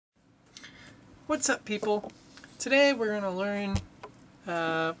What's up, people? Today we're going to learn,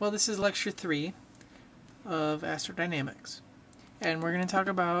 well, this is lecture 3 of Astrodynamics, and we're going to talk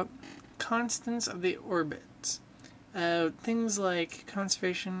about constants of the orbits, things like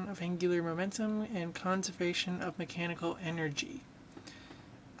conservation of angular momentum and conservation of mechanical energy.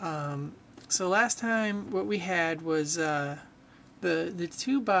 So last time what we had was the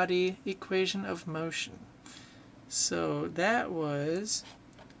two-body equation of motion. So that was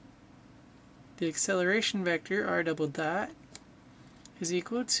the acceleration vector r double dot is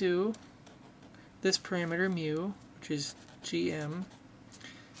equal to this parameter mu, which is gm,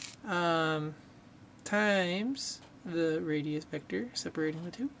 times the radius vector separating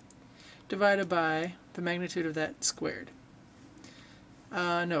the two, divided by the magnitude of that squared.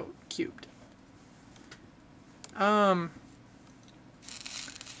 No, cubed. So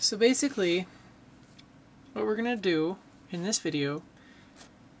basically, what we're going to do in this video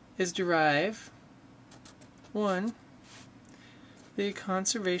is derive, 1, the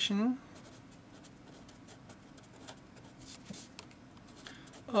conservation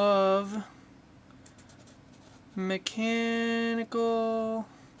of mechanical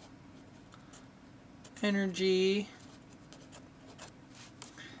energy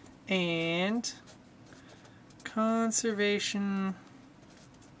and conservation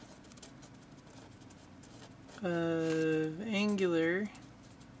of angular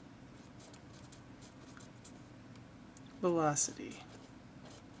velocity,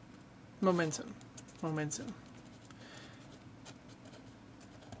 momentum,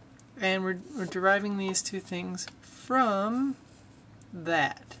 and we're deriving these two things from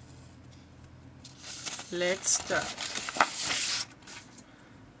that. Let's start.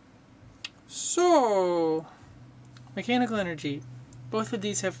 So, mechanical energy, both of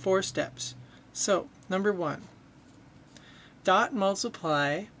these have 4 steps. So, number 1, dot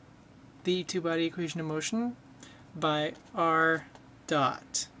multiply the two-body equation of motion by r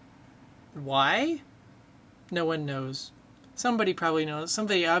dot. Why? No one knows. Somebody probably knows.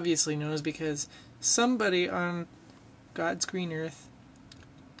 Somebody obviously knows, because somebody on God's green earth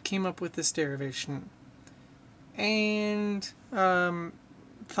came up with this derivation and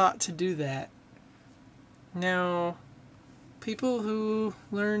thought to do that. Now, people who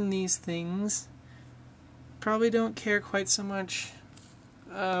learn these things probably don't care quite so much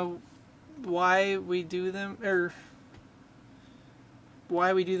why we do them, or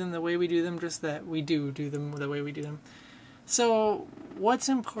why we do them the way we do them, just that we do them the way we do them. So, what's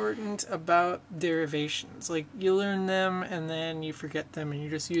important about derivations? Like, you learn them and then you forget them and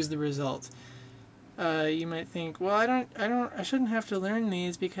you just use the result. You might think, well, I shouldn't have to learn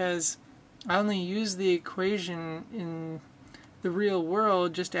these because I only use the equation in the real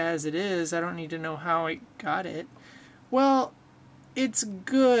world just as it is. I don't need to know how I got it. Well, it's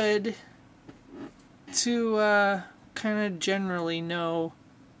good to kind of generally know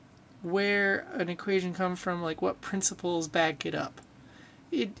where an equation comes from, like what principles back it up.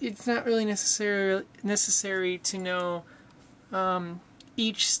 It's not really necessary to know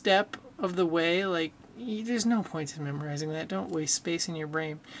each step of the way. Like, there's no point in memorizing that. Don't waste space in your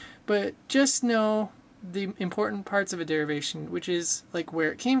brain. But just know the important parts of a derivation, which is like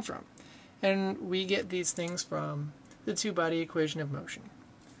where it came from. And we get these things from the two-body equation of motion.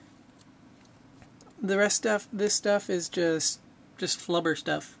 The rest of this stuff is just flubber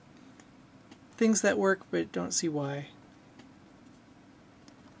stuff. Things that work but don't see why.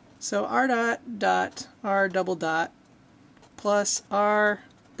 So r dot dot r double dot plus r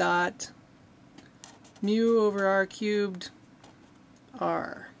dot mu over r cubed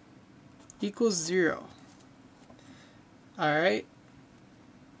r equals 0. Alright,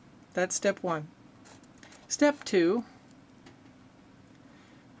 that's step 1. Step 2,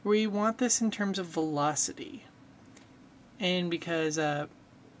 we want this in terms of velocity. And because,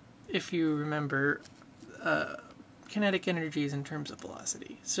 if you remember, kinetic energy is in terms of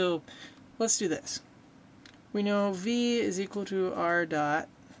velocity. So, let's do this. We know v is equal to r dot.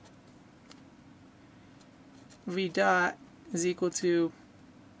 V dot is equal to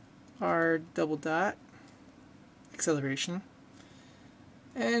r double dot, acceleration.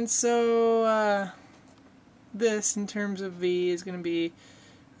 And so, this in terms of v is going to be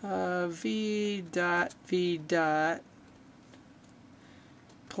v dot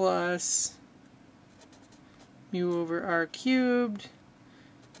plus mu over r cubed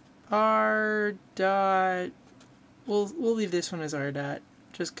r dot. We'll leave this one as r dot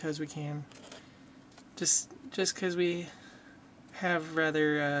just because we can. Just because we have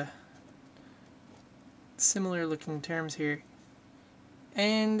rather similar looking terms here.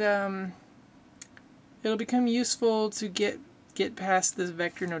 And it'll become useful to get get past this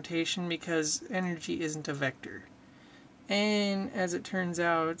vector notation because energy isn't a vector. And as it turns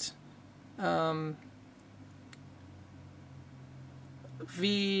out,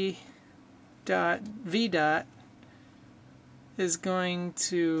 v dot is going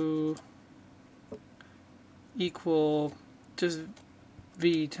to equal just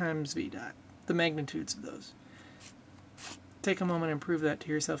v times v dot, the magnitudes of those. Take a moment and prove that to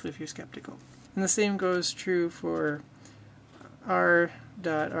yourself if you're skeptical. And the same goes true for r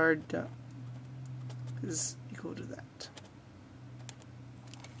dot is equal to that.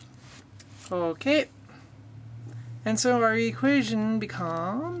 Okay. And so our equation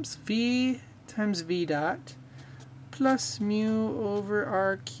becomes v times v dot plus mu over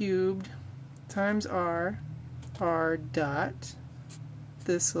r cubed times r dot.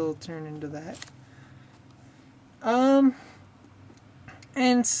 This will turn into that.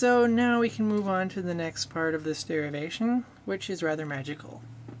 And so now we can move on to the next part of this derivation, which is rather magical.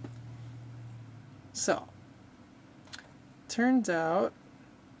 So, turns out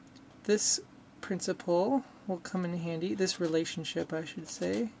this principle will come in handy, this relationship I should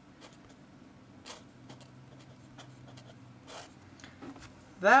say.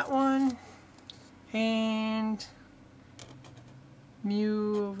 That one and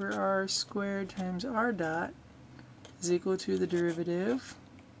mu over r squared times r dot is equal to the derivative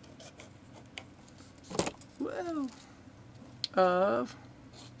of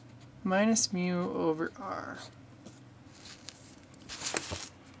minus mu over r.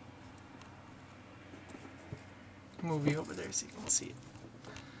 Move you over there so you can see it.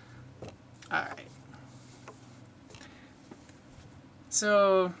 Alright.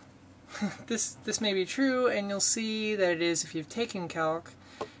 So this may be true, and you'll see that it is if you've taken calc.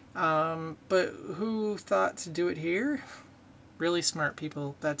 But who thought to do it here? Really smart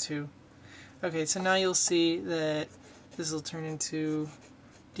people, that's who. Okay, so now you'll see that this will turn into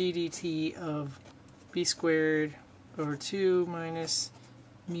d dt of b squared over 2 minus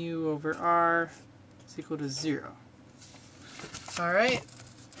mu over r is equal to 0. Alright,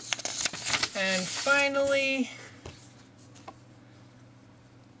 and finally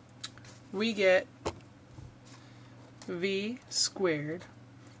we get v squared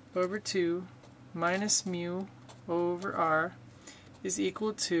over 2 minus mu over r is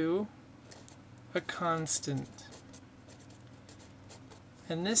equal to a constant.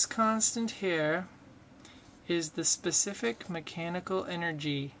 And this constant here is the specific mechanical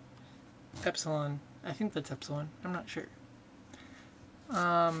energy, epsilon. I think that's epsilon. I'm not sure.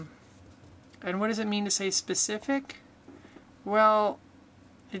 And what does it mean to say specific? Well,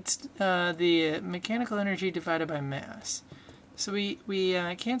 it's the mechanical energy divided by mass. So we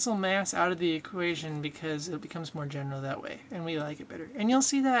cancel mass out of the equation because it becomes more general that way, and we like it better. And you'll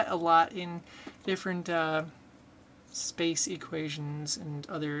see that a lot in different space equations and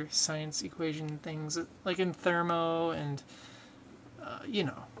other science equation things, like in thermo and, you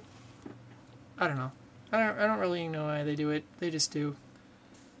know, I don't know. I don't really know why they do it. They just do.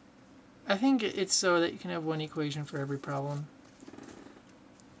 I think it's so that you can have one equation for every problem.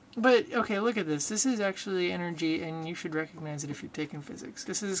 But, okay, look at this. This is actually energy, and you should recognize it if you've taken physics.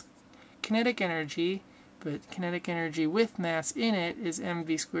 This is kinetic energy, but kinetic energy with mass in it is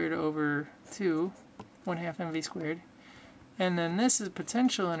mv squared over 2, 1/2 mv squared. And then this is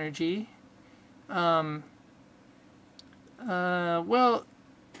potential energy. Well,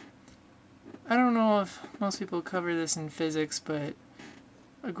 I don't know if most people cover this in physics, but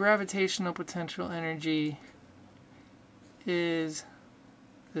a gravitational potential energy is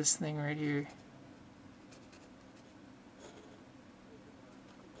this thing right here.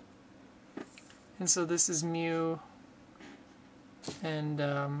 And so this is mu, and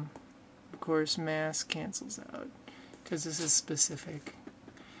of course mass cancels out because this is specific.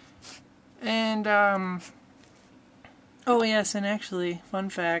 And oh yes, and actually, fun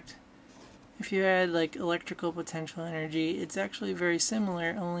fact, if you had like electrical potential energy, it's actually very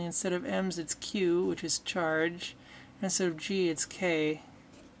similar, only instead of m's it's q, which is charge, and instead of g it's k.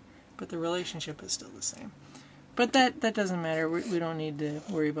 But the relationship is still the same. But that doesn't matter. We don't need to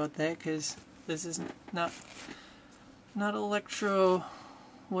worry about that because this is not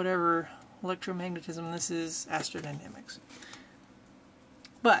electromagnetism. This is astrodynamics.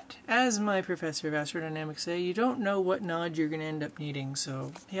 But as my professor of astrodynamics say, you don't know what knowledge you're going to end up needing.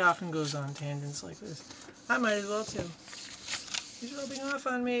 So he often goes on tangents like this. I might as well too. He's rubbing off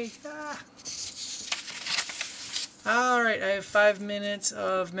on me. Ah. Alright, I have 5 minutes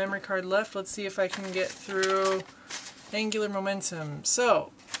of memory card left. Let's see if I can get through angular momentum.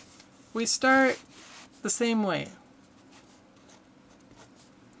 So, we start the same way.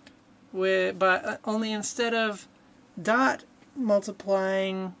 But only instead of dot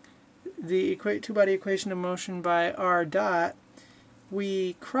multiplying the two-body equation of motion by r dot,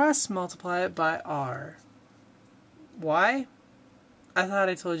 we cross-multiply it by r. Why? I thought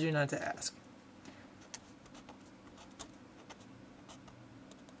I told you not to ask.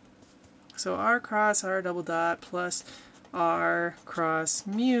 So r cross r double dot plus r cross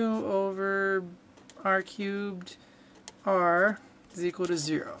mu over r cubed r is equal to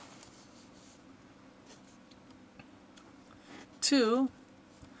 0. 2.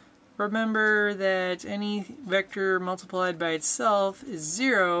 Remember that any vector multiplied by itself is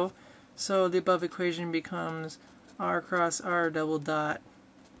 0, so the above equation becomes r cross r double dot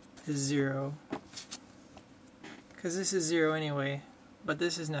is 0. Because this is 0 anyway, but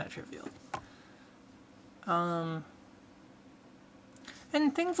this is not trivial.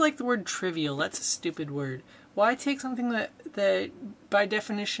 And things like the word trivial, that's a stupid word. Why take something that by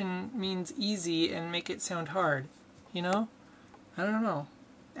definition means easy and make it sound hard? You know? I don't know.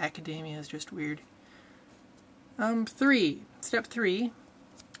 Academia is just weird. 3. Step 3.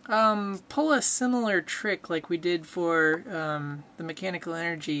 Pull a similar trick like we did for the mechanical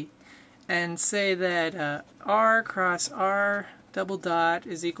energy and say that r cross r double dot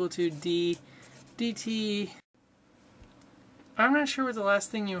is equal to d dt. I'm not sure what the last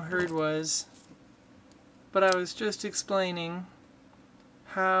thing you heard was, but I was just explaining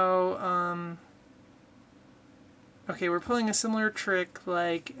how okay, we're pulling a similar trick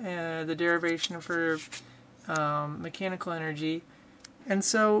like the derivation for mechanical energy. And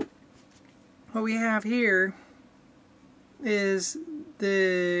so what we have here is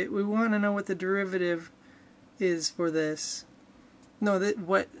we want to know what the derivative is for this. No,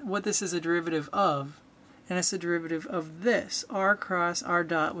 what this is a derivative of, and it's a derivative of this, r cross r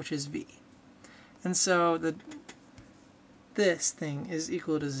dot, which is v. And so this thing is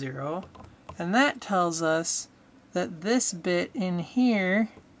equal to 0, and that tells us that this bit in here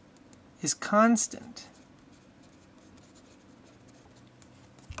is constant.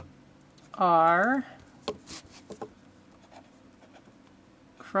 R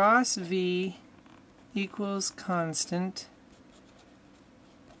cross V equals constant,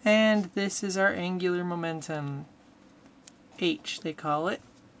 and this is our angular momentum, H they call it.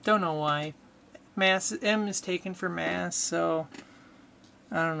 Don't know why. Mass, M is taken for mass, so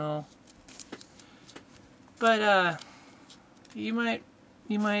I don't know. But you might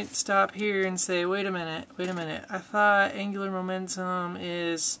stop here and say, wait a minute, I thought angular momentum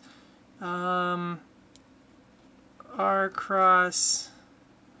is r cross,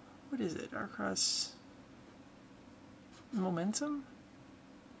 what is it, r cross momentum?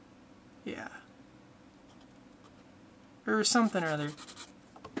 Yeah. Or something or other.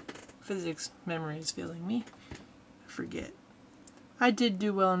 Physics memory is failing me. I forget. I did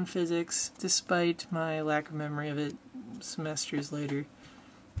do well in physics, despite my lack of memory of it semesters later.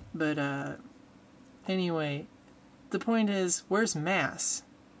 But anyway, the point is, where's mass?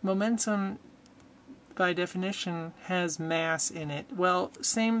 Momentum, by definition, has mass in it. Well,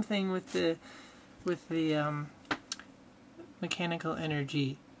 same thing with the mechanical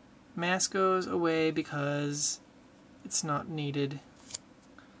energy. Mass goes away because it's not needed.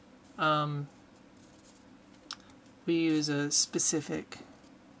 We use a specific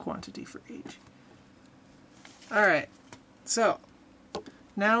quantity for H. Alright, so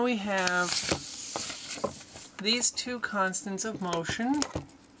now we have these two constants of motion.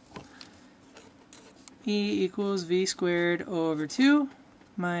 E equals v squared over 2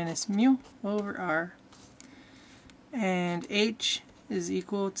 minus mu over r. And H is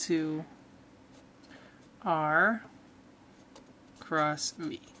equal to r cross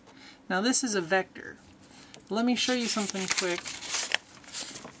v. Now this is a vector. Let me show you something quick.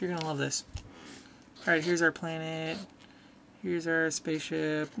 You're going to love this. Alright, here's our planet. Here's our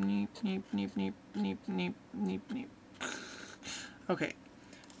spaceship. Neep, neep, neep, neep, neep, neep, neep, neep. Okay,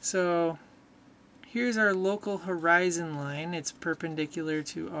 so here's our local horizon line. It's perpendicular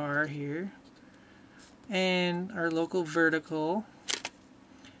to R here. And our local vertical.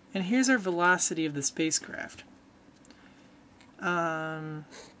 And here's our velocity of the spacecraft.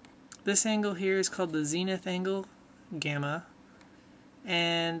 This angle here is called the zenith angle, gamma.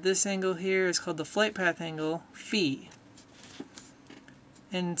 And this angle here is called the flight path angle, phi.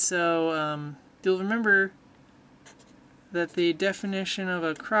 And so you'll remember that the definition of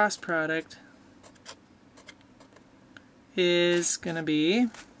a cross product is going to be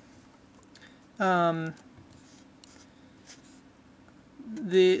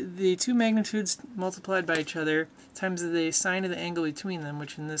the two magnitudes multiplied by each other times the sine of the angle between them,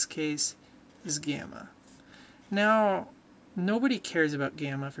 which in this case is gamma. Now, nobody cares about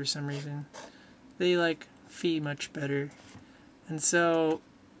gamma for some reason. They like phi much better. And so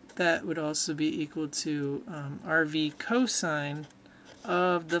that would also be equal to RV cosine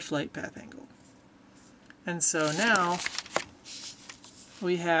of the flight path angle. And so now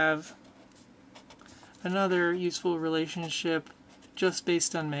we have another useful relationship just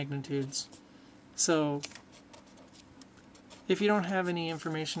based on magnitudes. So if you don't have any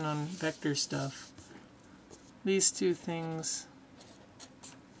information on vector stuff, these two things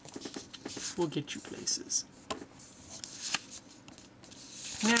will get you places.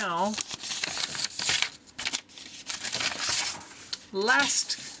 Now,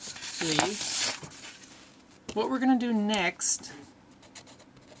 lastly, what we're going to do next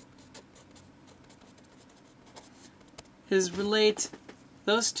is relate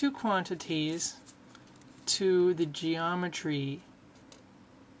those two quantities to the geometry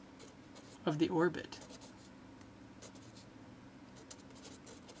of the orbit.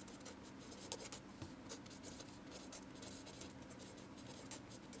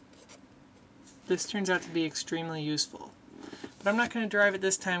 This turns out to be extremely useful. But I'm not going to derive it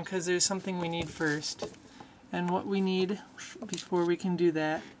this time because there's something we need first. And what we need before we can do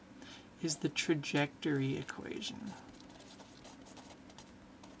that is the trajectory equation.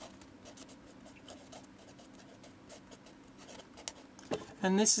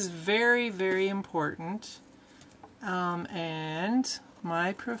 And this is very, very important. And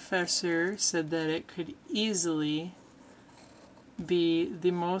my professor said that it could easily be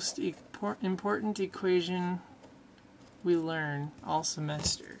the most important equation we learn all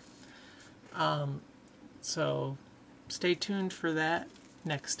semester. So stay tuned for that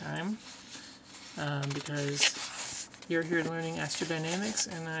next time, because you're here learning astrodynamics,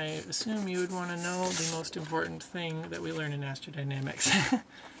 and I assume you would want to know the most important thing that we learn in astrodynamics.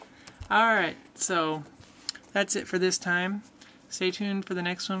 Alright, so that's it for this time. Stay tuned for the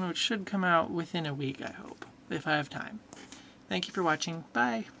next one, which should come out within a week, I hope, if I have time. Thank you for watching.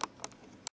 Bye!